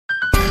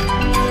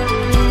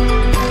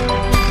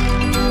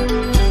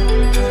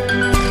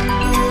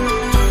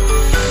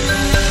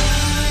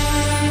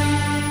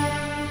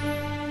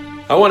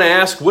want to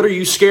ask, what are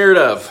you scared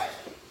of?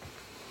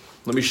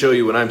 Let me show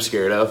you what I'm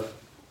scared of.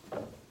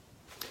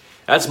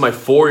 That's my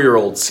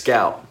 4-year-old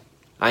Scout.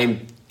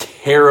 I'm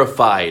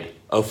terrified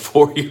of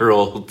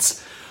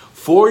 4-year-olds.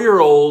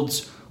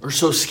 4-year-olds are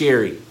so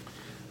scary.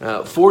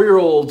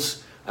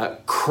 4-year-olds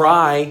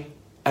cry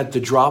at the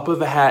drop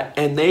of a hat,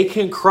 and they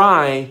can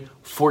cry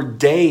for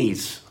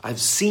days. I've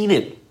seen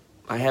it.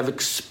 I have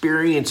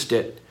experienced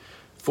it.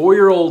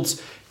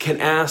 4-year-olds can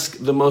ask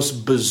the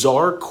most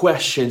bizarre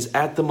questions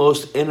at the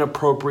most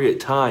inappropriate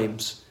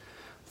times.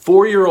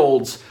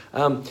 4-year-olds,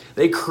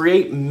 they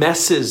create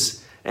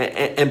messes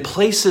and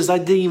places I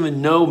didn't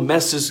even know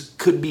messes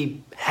could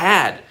be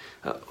had.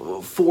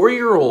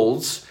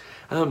 4-year-olds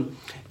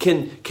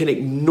can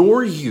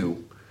ignore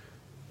you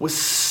with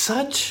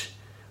such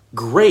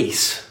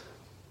grace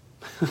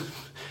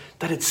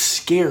that it's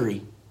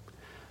scary.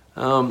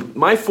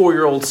 My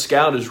 4-year-old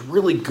Scout is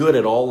really good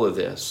at all of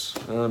this.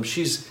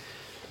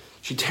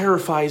 She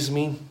terrifies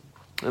me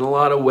in a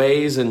lot of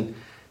ways, and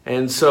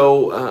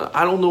so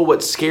I don't know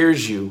what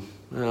scares you,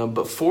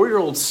 but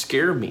 4-year-olds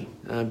scare me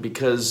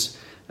because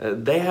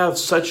they have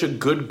such a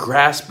good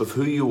grasp of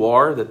who you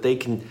are that they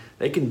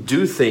can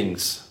do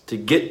things to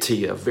get to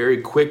you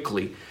very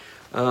quickly.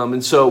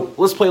 And so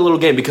let's play a little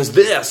game, because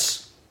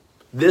this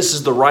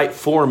is the right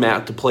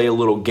format to play a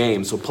little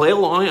game. So play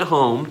along at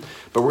home,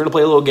 but we're going to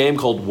play a little game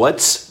called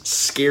What's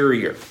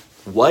Scarier?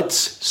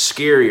 What's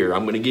scarier?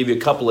 I'm going to give you a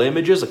couple of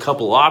images, a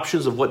couple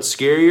options of what's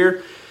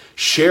scarier.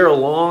 Share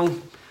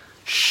along.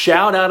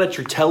 Shout out at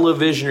your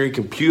television or your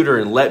computer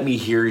and let me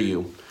hear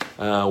you.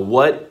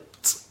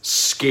 What's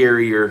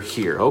scarier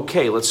here?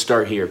 Okay, let's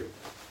start here.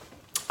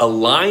 A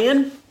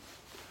lion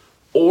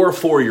or a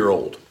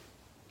 4-year-old?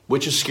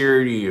 Which is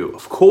scarier to you?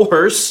 Of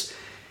course,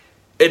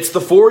 it's the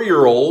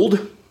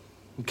 4-year-old.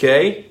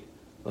 Okay?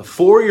 A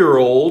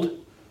 4-year-old.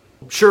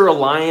 Sure, a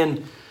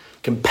lion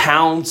can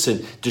pounce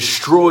and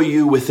destroy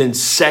you within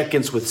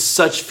seconds with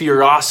such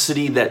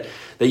ferocity that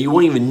you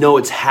won't even know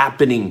it's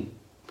happening.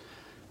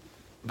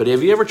 But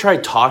have you ever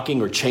tried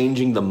talking or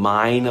changing the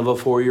mind of a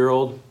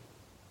 4-year-old?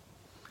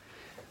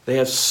 They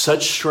have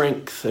such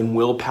strength and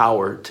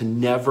willpower to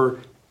never,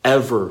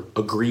 ever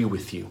agree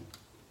with you.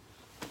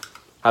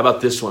 How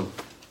about this one?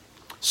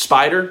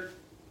 Spider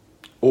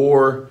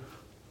or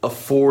a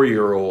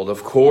 4-year-old?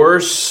 Of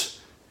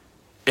course,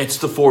 it's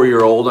the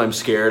 4-year-old I'm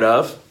scared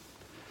of.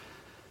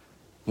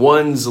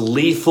 One's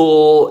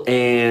lethal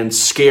and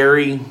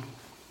scary.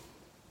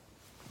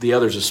 The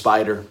other's a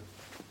spider.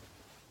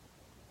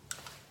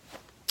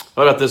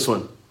 What about this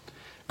one?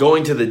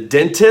 Going to the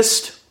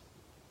dentist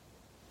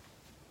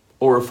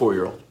or a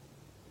 4-year-old?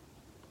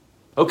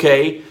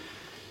 Okay.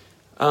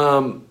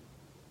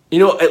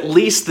 At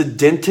least the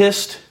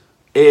dentist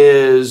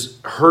is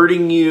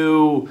hurting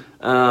you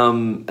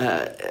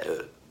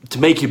to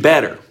make you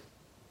better.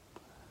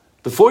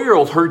 The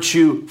 4-year-old hurts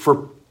you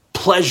for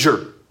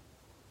pleasure.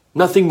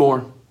 Nothing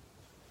more.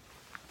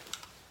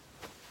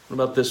 What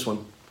about this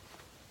one?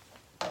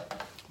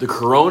 The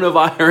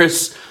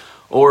coronavirus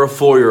or a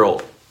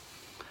 4-year-old?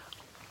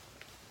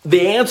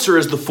 The answer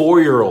is the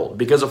 4-year-old,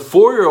 because a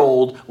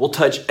 4-year-old will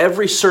touch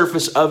every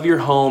surface of your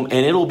home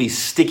and it'll be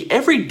sticky.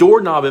 Every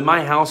doorknob in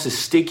my house is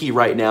sticky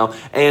right now,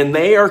 and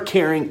they are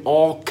carrying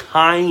all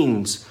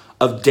kinds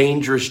of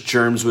dangerous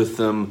germs with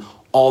them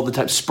all the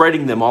time,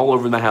 spreading them all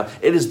over my house.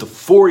 It is the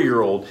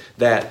 4-year-old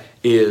that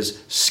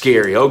is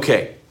scary.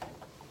 Okay.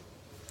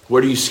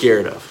 What are you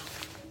scared of?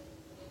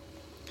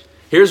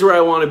 Here's where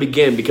I want to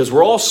begin, because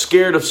we're all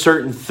scared of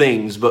certain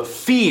things, but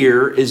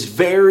fear is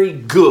very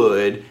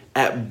good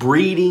at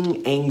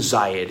breeding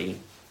anxiety.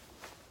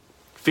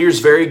 Fear is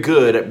very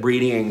good at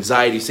breeding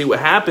anxiety. See, what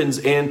happens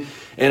in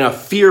a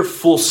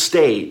fearful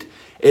state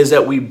is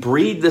that we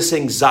breed this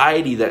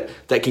anxiety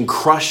that can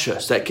crush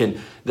us, that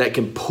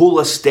can pull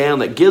us down,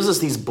 that gives us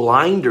these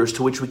blinders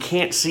to which we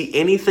can't see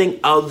anything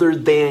other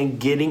than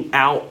getting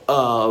out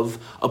of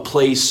a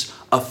place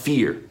of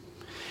fear.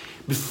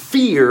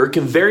 Fear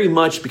can very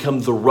much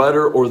become the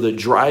rudder or the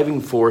driving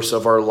force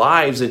of our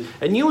lives.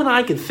 And you and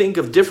I can think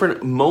of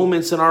different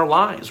moments in our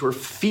lives where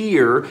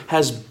fear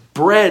has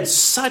bred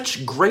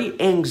such great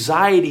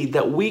anxiety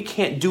that we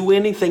can't do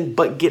anything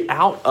but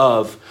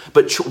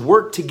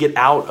work to get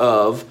out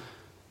of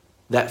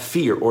that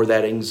fear or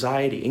that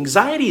anxiety.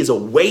 Anxiety is a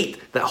weight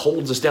that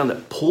holds us down,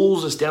 that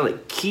pulls us down,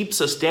 that keeps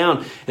us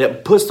down,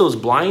 that puts those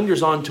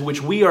blinders on to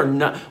which we're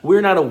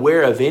not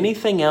aware of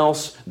anything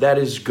else that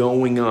is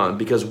going on.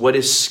 Because what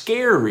is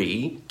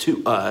scary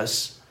to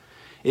us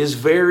is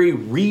very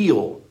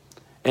real,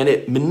 and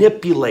it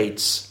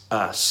manipulates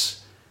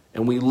us,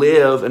 and we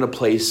live in a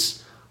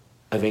place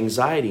of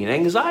anxiety. And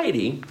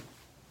anxiety,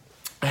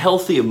 a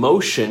healthy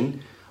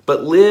emotion,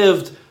 but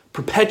lived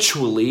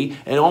perpetually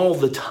and all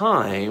the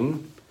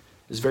time,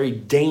 is very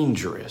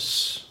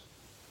dangerous.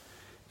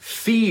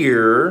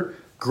 Fear,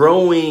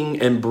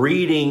 growing and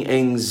breeding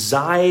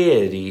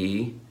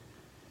anxiety,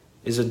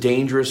 is a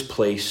dangerous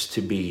place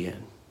to be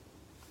in.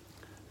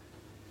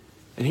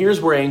 And here's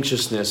where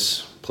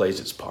anxiousness plays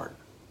its part.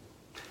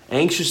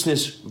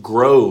 Anxiousness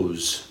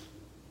grows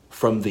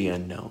from the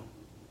unknown.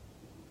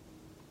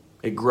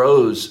 It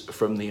grows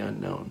from the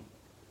unknown.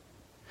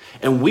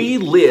 And we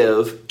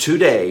live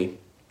today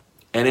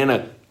and in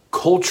a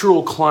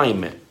cultural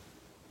climate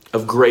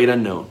of great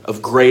unknown,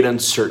 of great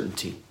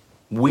uncertainty.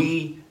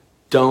 We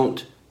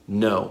don't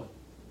know.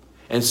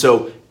 And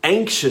so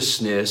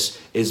anxiousness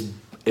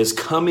is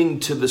coming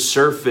to the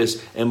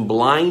surface and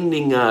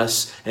blinding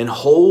us and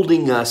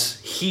holding us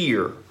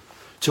here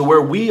to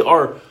where we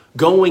are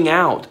going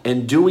out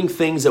and doing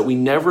things that we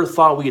never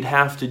thought we'd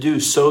have to do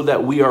so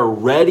that we are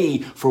ready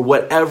for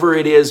whatever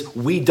it is.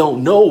 We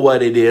don't know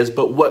what it is,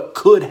 but what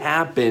could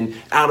happen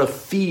out of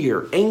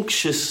fear.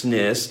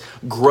 Anxiousness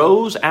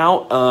grows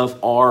out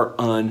of our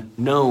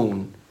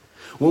unknown.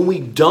 When we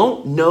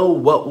don't know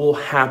what will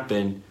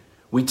happen,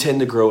 we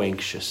tend to grow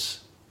anxious.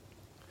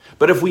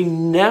 But if we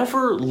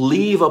never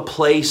leave a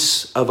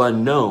place of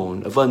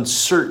unknown, of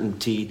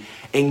uncertainty,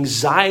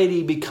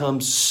 anxiety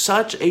becomes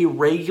such a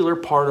regular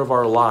part of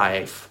our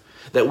life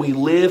that we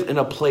live in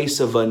a place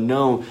of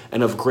unknown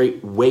and of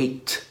great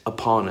weight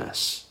upon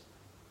us,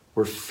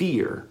 where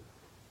fear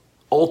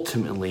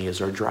ultimately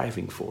is our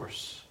driving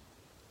force.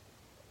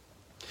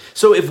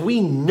 So if we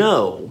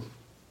know,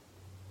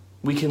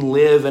 we can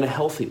live in a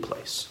healthy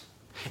place.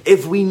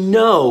 If we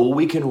know,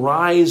 we can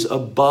rise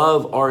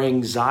above our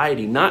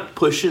anxiety, not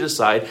push it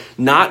aside,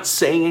 not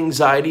saying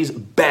anxiety is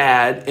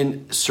bad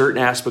in certain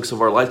aspects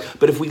of our life,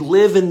 but if we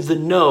live in the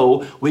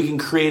know, we can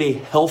create a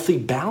healthy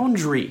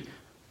boundary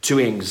to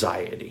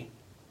anxiety.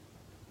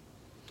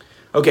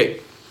 Okay,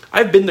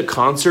 I've been to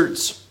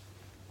concerts.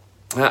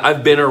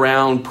 I've been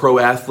around pro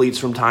athletes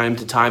from time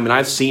to time, and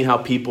I've seen how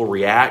people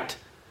react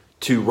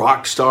to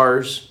rock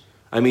stars.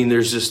 I mean,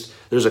 there's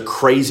a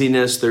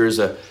craziness.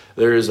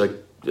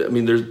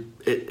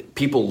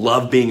 People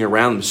love being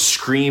around them,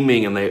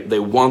 screaming, and they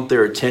want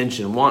their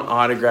attention, want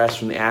autographs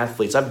from the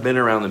athletes. I've been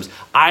around them.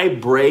 I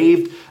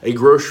braved a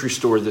grocery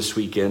store this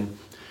weekend,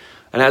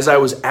 and as I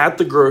was at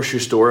the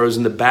grocery store, I was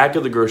in the back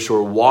of the grocery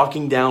store,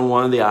 walking down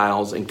one of the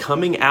aisles, and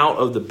coming out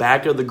of the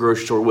back of the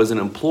grocery store was an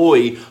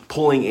employee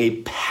pulling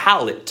a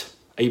pallet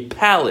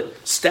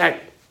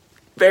stacked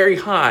very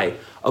high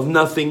of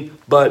nothing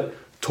but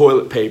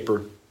toilet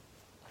paper.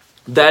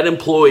 That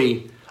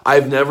employee,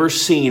 I've never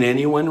seen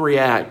anyone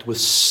react with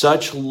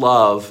such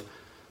love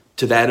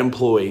to that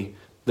employee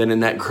than in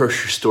that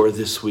grocery store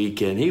this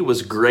weekend. He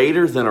was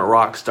greater than a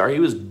rock star. He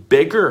was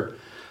bigger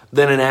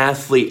than an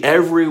athlete.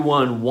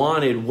 Everyone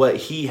wanted what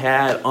he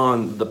had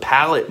on the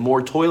pallet,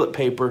 more toilet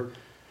paper.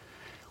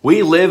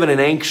 We live in an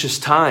anxious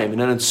time, in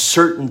an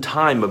uncertain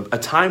time, a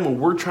time when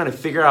we're trying to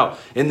figure out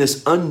in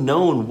this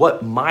unknown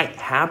what might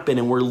happen,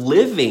 and we're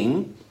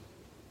living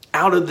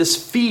out of this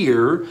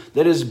fear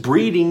that is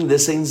breeding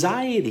this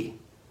anxiety.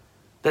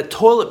 That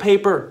toilet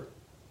paper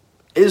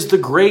is the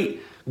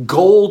great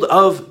gold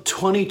of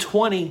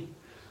 2020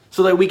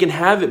 so that we can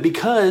have it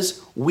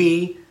because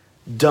we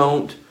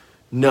don't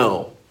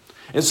know.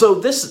 And so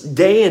this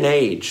day and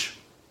age,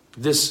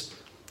 this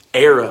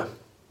era,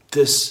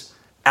 this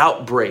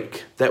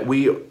outbreak that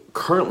we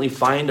currently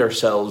find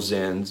ourselves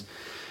in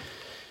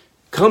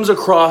comes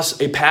across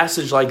a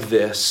passage like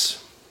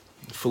this,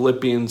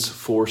 Philippians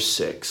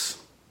 4:6.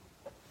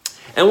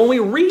 And when we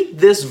read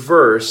this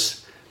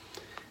verse,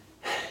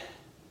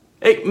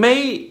 it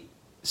may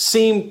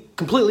seem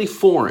completely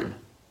foreign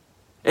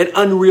and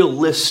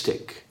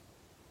unrealistic.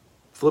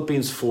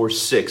 Philippians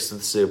 4:6,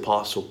 that's the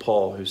Apostle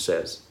Paul who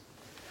says,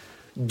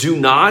 "Do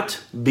not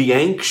be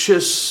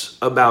anxious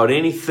about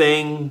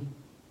anything,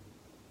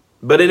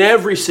 but in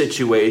every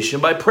situation,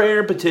 by prayer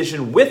and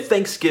petition, with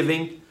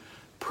thanksgiving,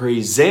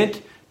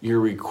 present your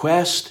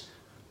request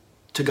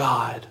to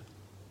God."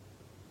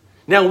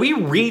 Now, we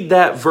read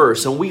that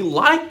verse and we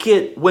like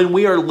it when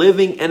we are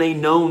living in a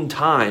known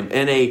time,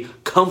 in a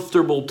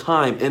comfortable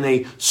time, in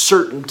a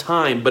certain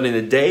time. But in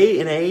a day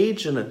and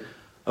age, in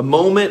a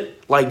moment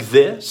like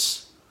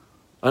this,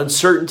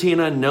 uncertainty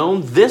and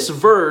unknown, this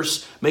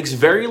verse makes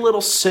very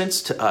little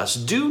sense to us.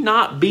 Do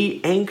not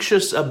be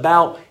anxious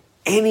about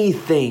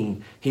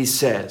anything, he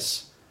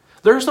says.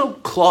 There's no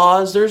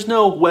clause, there's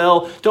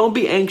no, don't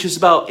be anxious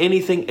about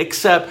anything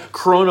except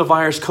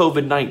coronavirus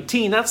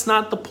COVID-19. That's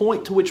not the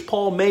point to which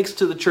Paul makes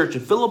to the church in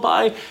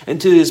Philippi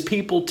and to his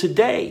people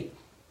today.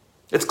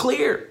 It's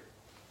clear.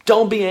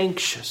 Don't be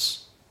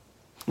anxious.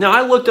 Now,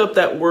 I looked up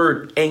that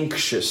word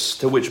anxious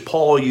to which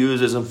Paul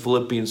uses in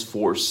Philippians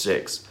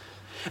 4:6.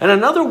 And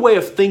another way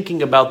of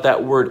thinking about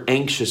that word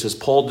anxious, as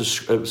Paul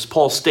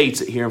states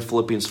it here in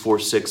Philippians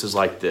 4:6, is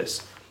like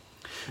this.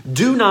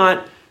 Do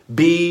not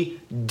be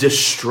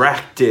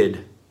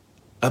distracted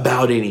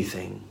about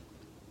anything.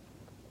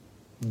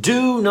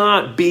 Do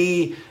not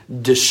be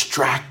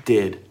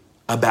distracted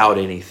about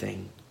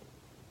anything.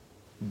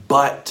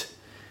 But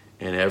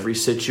in every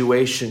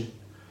situation,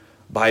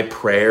 by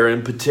prayer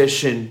and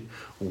petition,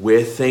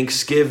 with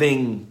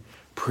thanksgiving,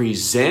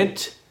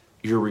 present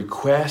your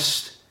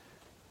request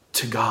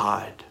to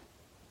God.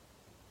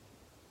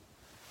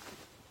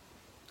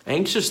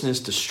 Anxiousness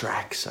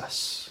distracts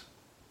us.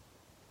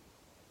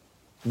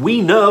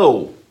 We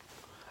know,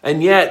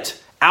 and yet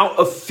out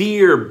of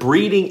fear,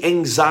 breeding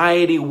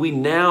anxiety, we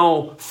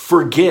now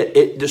forget.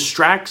 It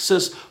distracts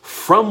us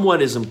from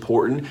what is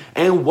important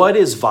and what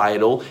is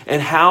vital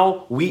and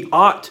how we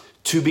ought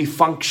to be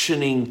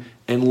functioning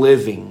and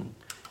living.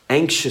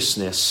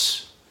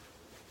 Anxiousness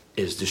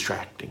is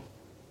distracting.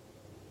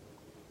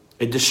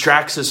 It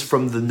distracts us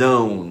from the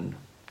known.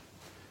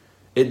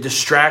 It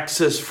distracts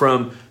us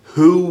from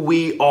who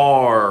we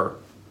are.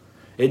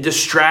 It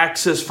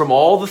distracts us from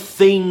all the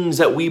things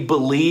that we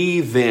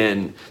believe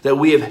in, that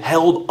we have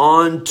held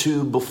on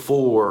to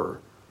before.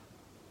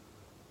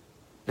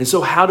 And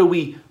so how do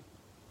we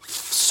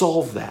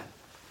solve that?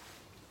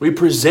 We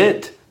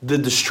present the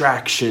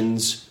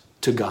distractions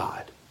to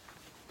God.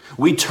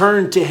 We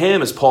turn to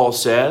Him, as Paul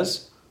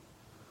says.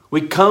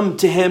 We come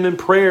to Him in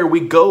prayer. We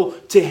go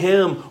to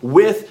Him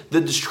with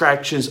the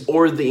distractions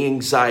or the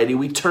anxiety.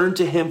 We turn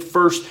to Him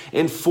first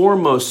and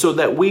foremost so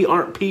that we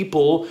aren't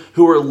people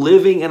who are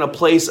living in a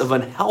place of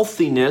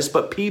unhealthiness,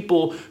 but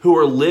people who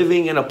are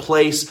living in a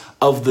place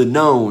of the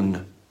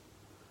known.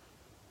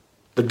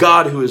 The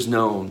God who is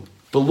known,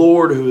 the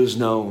Lord who is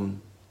known,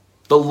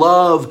 the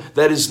love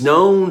that is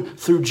known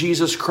through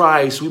Jesus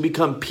Christ. We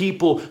become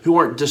people who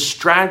aren't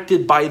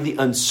distracted by the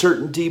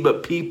uncertainty,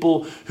 but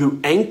people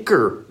who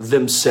anchor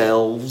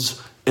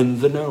themselves in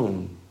the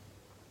known.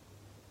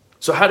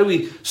 So how do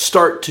we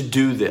start to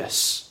do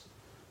this?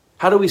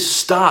 How do we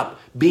stop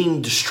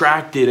being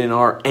distracted in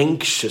our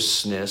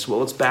anxiousness? Well,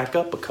 let's back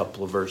up a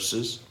couple of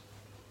verses.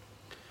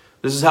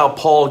 This is how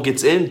Paul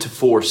gets into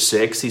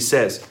 4:6. He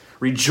says,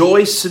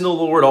 "Rejoice in the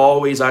Lord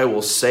always. I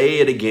will say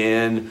it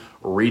again.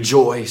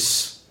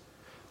 Rejoice.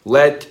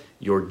 Let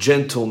your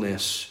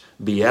gentleness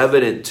be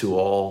evident to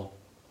all.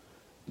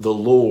 The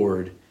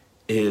Lord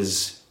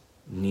is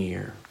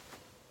near."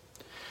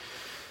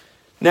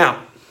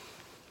 Now,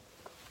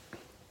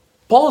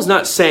 Paul is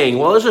not saying,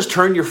 well, let's just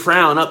turn your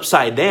frown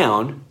upside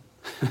down.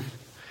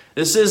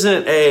 This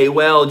isn't a,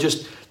 well,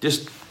 just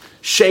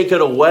shake it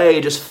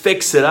away, just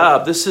fix it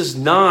up. This is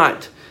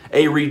not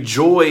a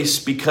rejoice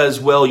because,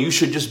 well, you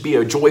should just be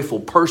a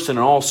joyful person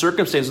in all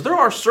circumstances. There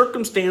are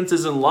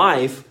circumstances in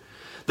life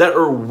that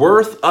are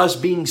worth us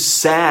being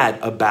sad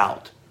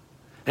about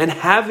and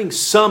having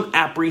some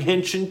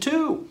apprehension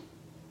too.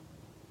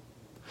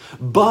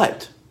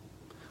 But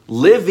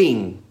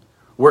living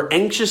where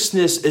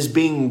anxiousness is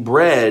being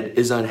bred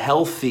is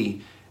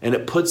unhealthy, and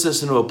it puts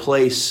us into a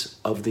place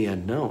of the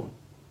unknown.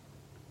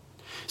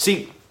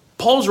 See,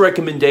 Paul's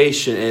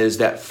recommendation is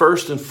that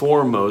first and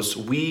foremost,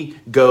 we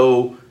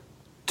go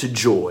to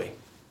joy.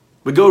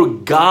 We go to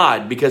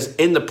God because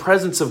in the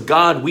presence of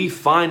God, we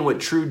find what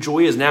true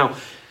joy is. Now,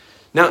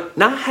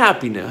 not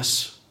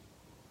happiness.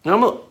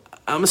 Now,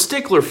 I'm a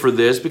stickler for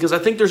this because I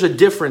think there's a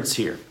difference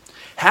here.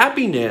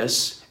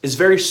 Happiness is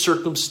very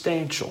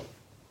circumstantial.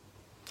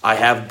 I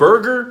have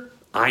burger,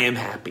 I am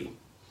happy.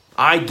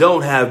 I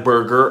don't have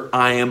burger,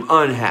 I am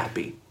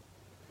unhappy.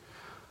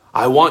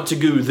 I want to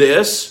do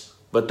this,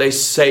 but they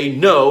say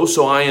no,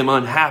 so I am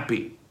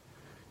unhappy.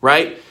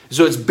 Right?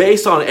 So it's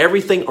based on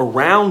everything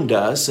around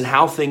us and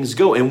how things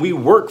go. And we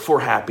work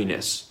for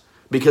happiness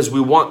because we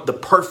want the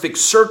perfect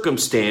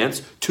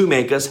circumstance to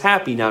make us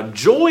happy. Now,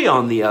 joy,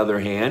 on the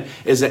other hand,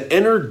 is an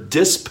inner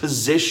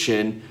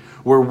disposition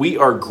where we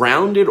are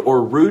grounded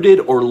or rooted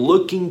or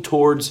looking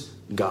towards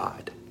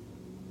God.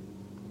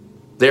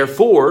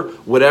 Therefore,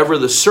 whatever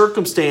the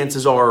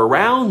circumstances are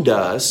around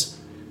us,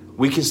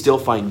 we can still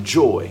find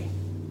joy.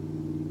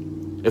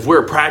 If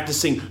we're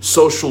practicing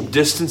social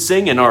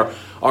distancing and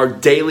our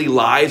daily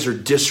lives are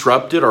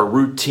disrupted, our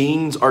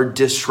routines are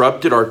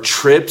disrupted, our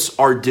trips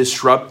are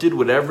disrupted,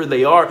 whatever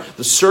they are,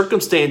 the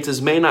circumstances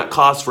may not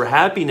cause for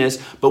happiness,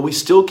 but we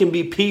still can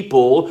be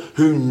people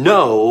who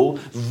know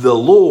the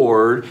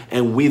Lord,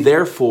 and we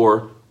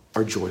therefore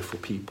are joyful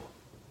people.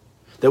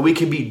 That we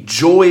can be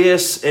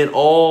joyous in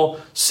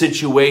all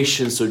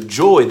situations. So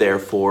joy,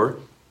 therefore,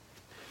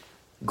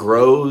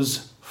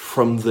 grows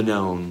from the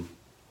known.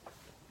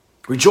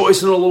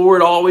 Rejoice in the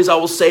Lord always. I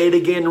will say it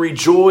again.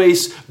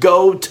 Rejoice.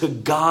 Go to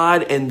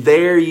God, and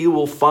there you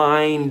will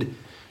find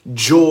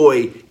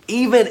joy.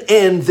 Even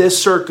in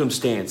this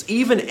circumstance,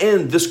 even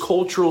in this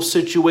cultural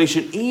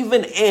situation,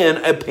 even in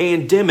a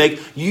pandemic,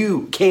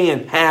 you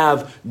can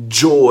have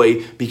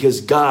joy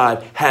because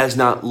God has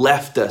not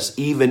left us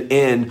even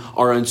in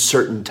our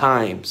uncertain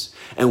times.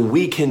 And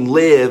we can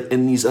live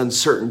in these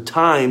uncertain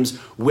times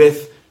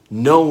with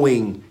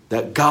knowing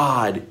that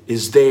God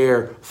is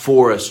there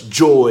for us.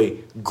 Joy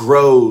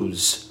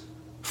grows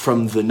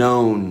from the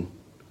known.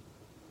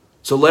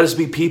 So let us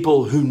be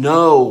people who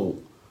know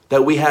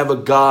that we have a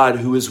God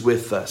who is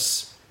with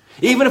us.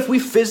 Even if we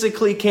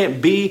physically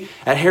can't be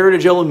at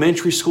Heritage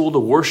Elementary School to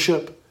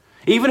worship,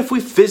 even if we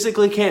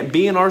physically can't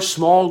be in our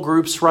small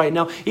groups right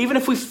now, even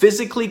if we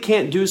physically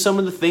can't do some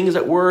of the things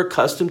that we're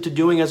accustomed to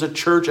doing as a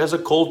church, as a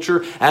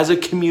culture, as a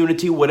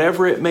community,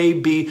 whatever it may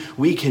be,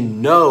 we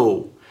can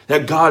know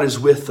that God is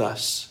with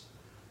us,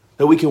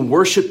 that we can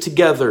worship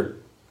together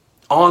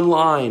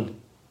online,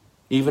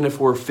 even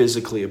if we're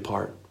physically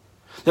apart,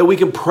 that we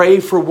can pray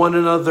for one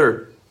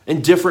another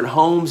in different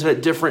homes and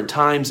at different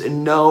times,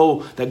 and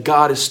know that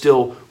God is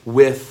still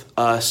with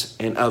us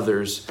and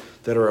others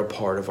that are a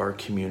part of our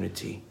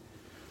community.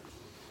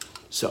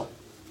 So,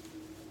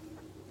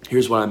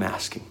 here's what I'm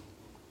asking.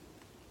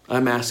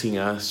 I'm asking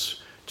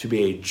us to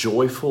be a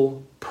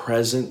joyful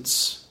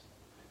presence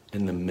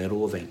in the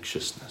middle of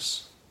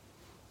anxiousness.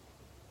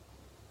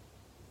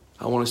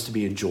 I want us to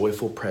be a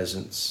joyful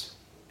presence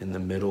in the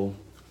middle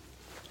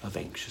of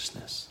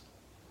anxiousness.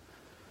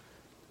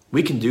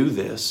 We can do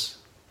this,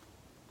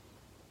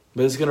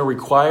 but it's going to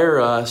require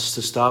us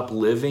to stop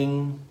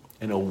living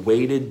in a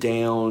weighted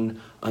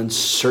down,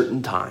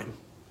 uncertain time,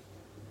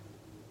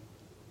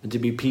 and to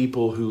be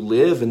people who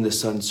live in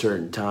this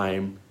uncertain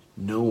time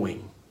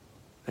knowing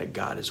that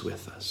God is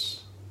with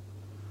us,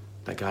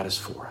 that God is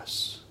for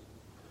us,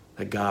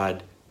 that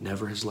God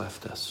never has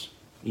left us,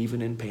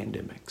 even in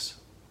pandemics.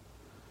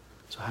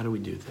 So how do we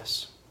do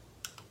this?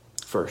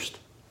 First,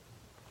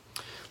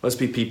 let's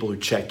be people who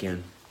check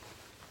in.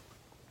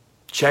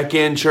 Check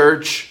in,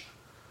 church.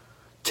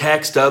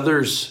 Text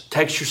others.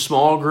 Text your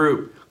small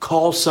group.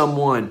 Call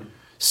someone.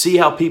 See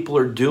how people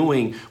are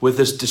doing with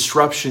this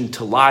disruption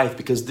to life,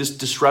 because this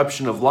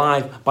disruption of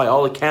life, by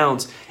all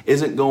accounts,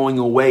 isn't going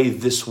away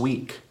this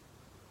week.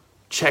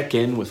 Check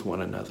in with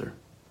one another.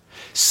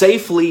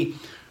 Safely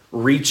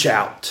reach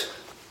out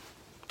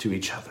to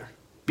each other.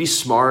 Be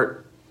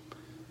smart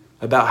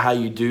about how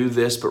you do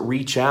this, but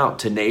reach out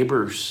to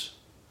neighbors.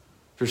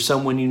 If there's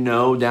someone you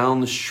know down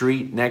the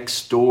street,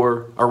 next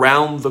door,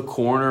 around the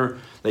corner,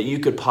 that you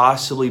could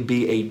possibly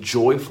be a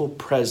joyful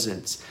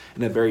presence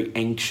in a very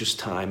anxious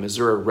time. Is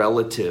there a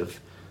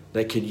relative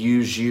that could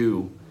use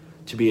you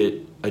to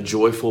be a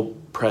joyful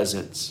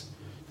presence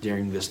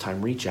during this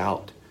time? Reach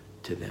out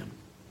to them.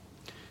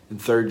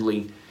 And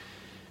thirdly,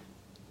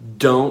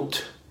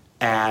 don't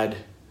add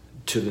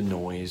to the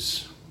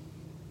noise.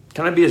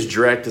 Can I be as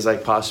direct as I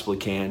possibly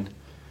can?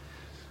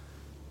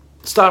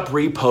 Stop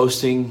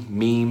reposting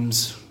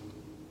memes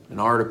and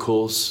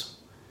articles.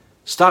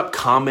 Stop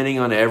commenting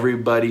on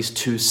everybody's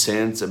 2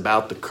 cents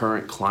about the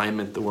current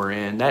climate that we're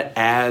in. That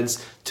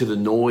adds to the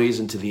noise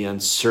and to the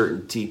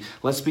uncertainty.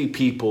 Let's be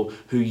people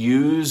who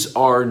use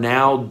our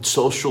now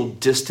social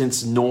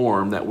distance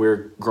norm that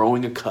we're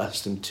growing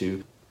accustomed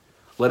to.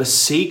 Let us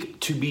seek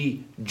to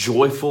be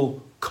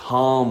joyful,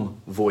 calm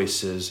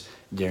voices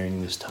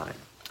during this time.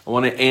 I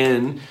want to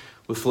end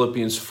with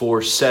Philippians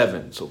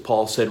 4:7. So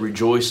Paul said,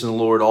 rejoice in the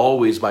Lord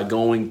always by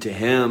going to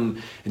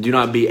him, and do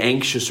not be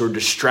anxious or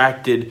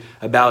distracted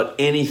about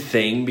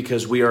anything,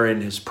 because we are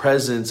in his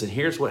presence. And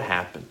here's what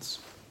happens.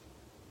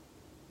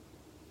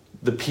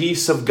 The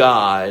peace of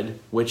God,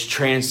 which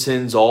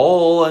transcends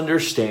all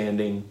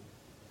understanding,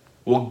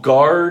 will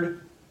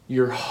guard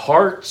your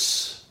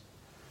hearts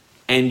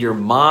and your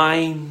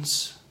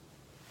minds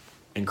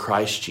in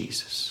Christ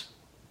Jesus.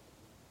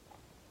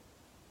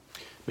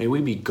 May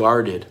we be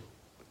guarded,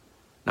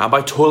 not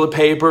by toilet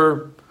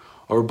paper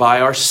or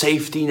by our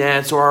safety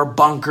nets or our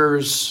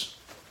bunkers.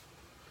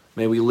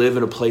 May we live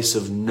in a place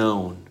of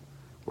known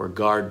where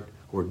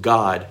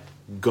God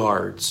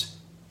guards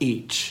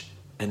each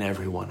and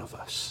every one of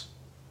us.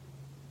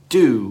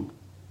 Do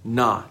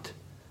not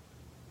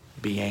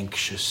be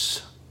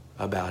anxious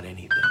about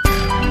anything.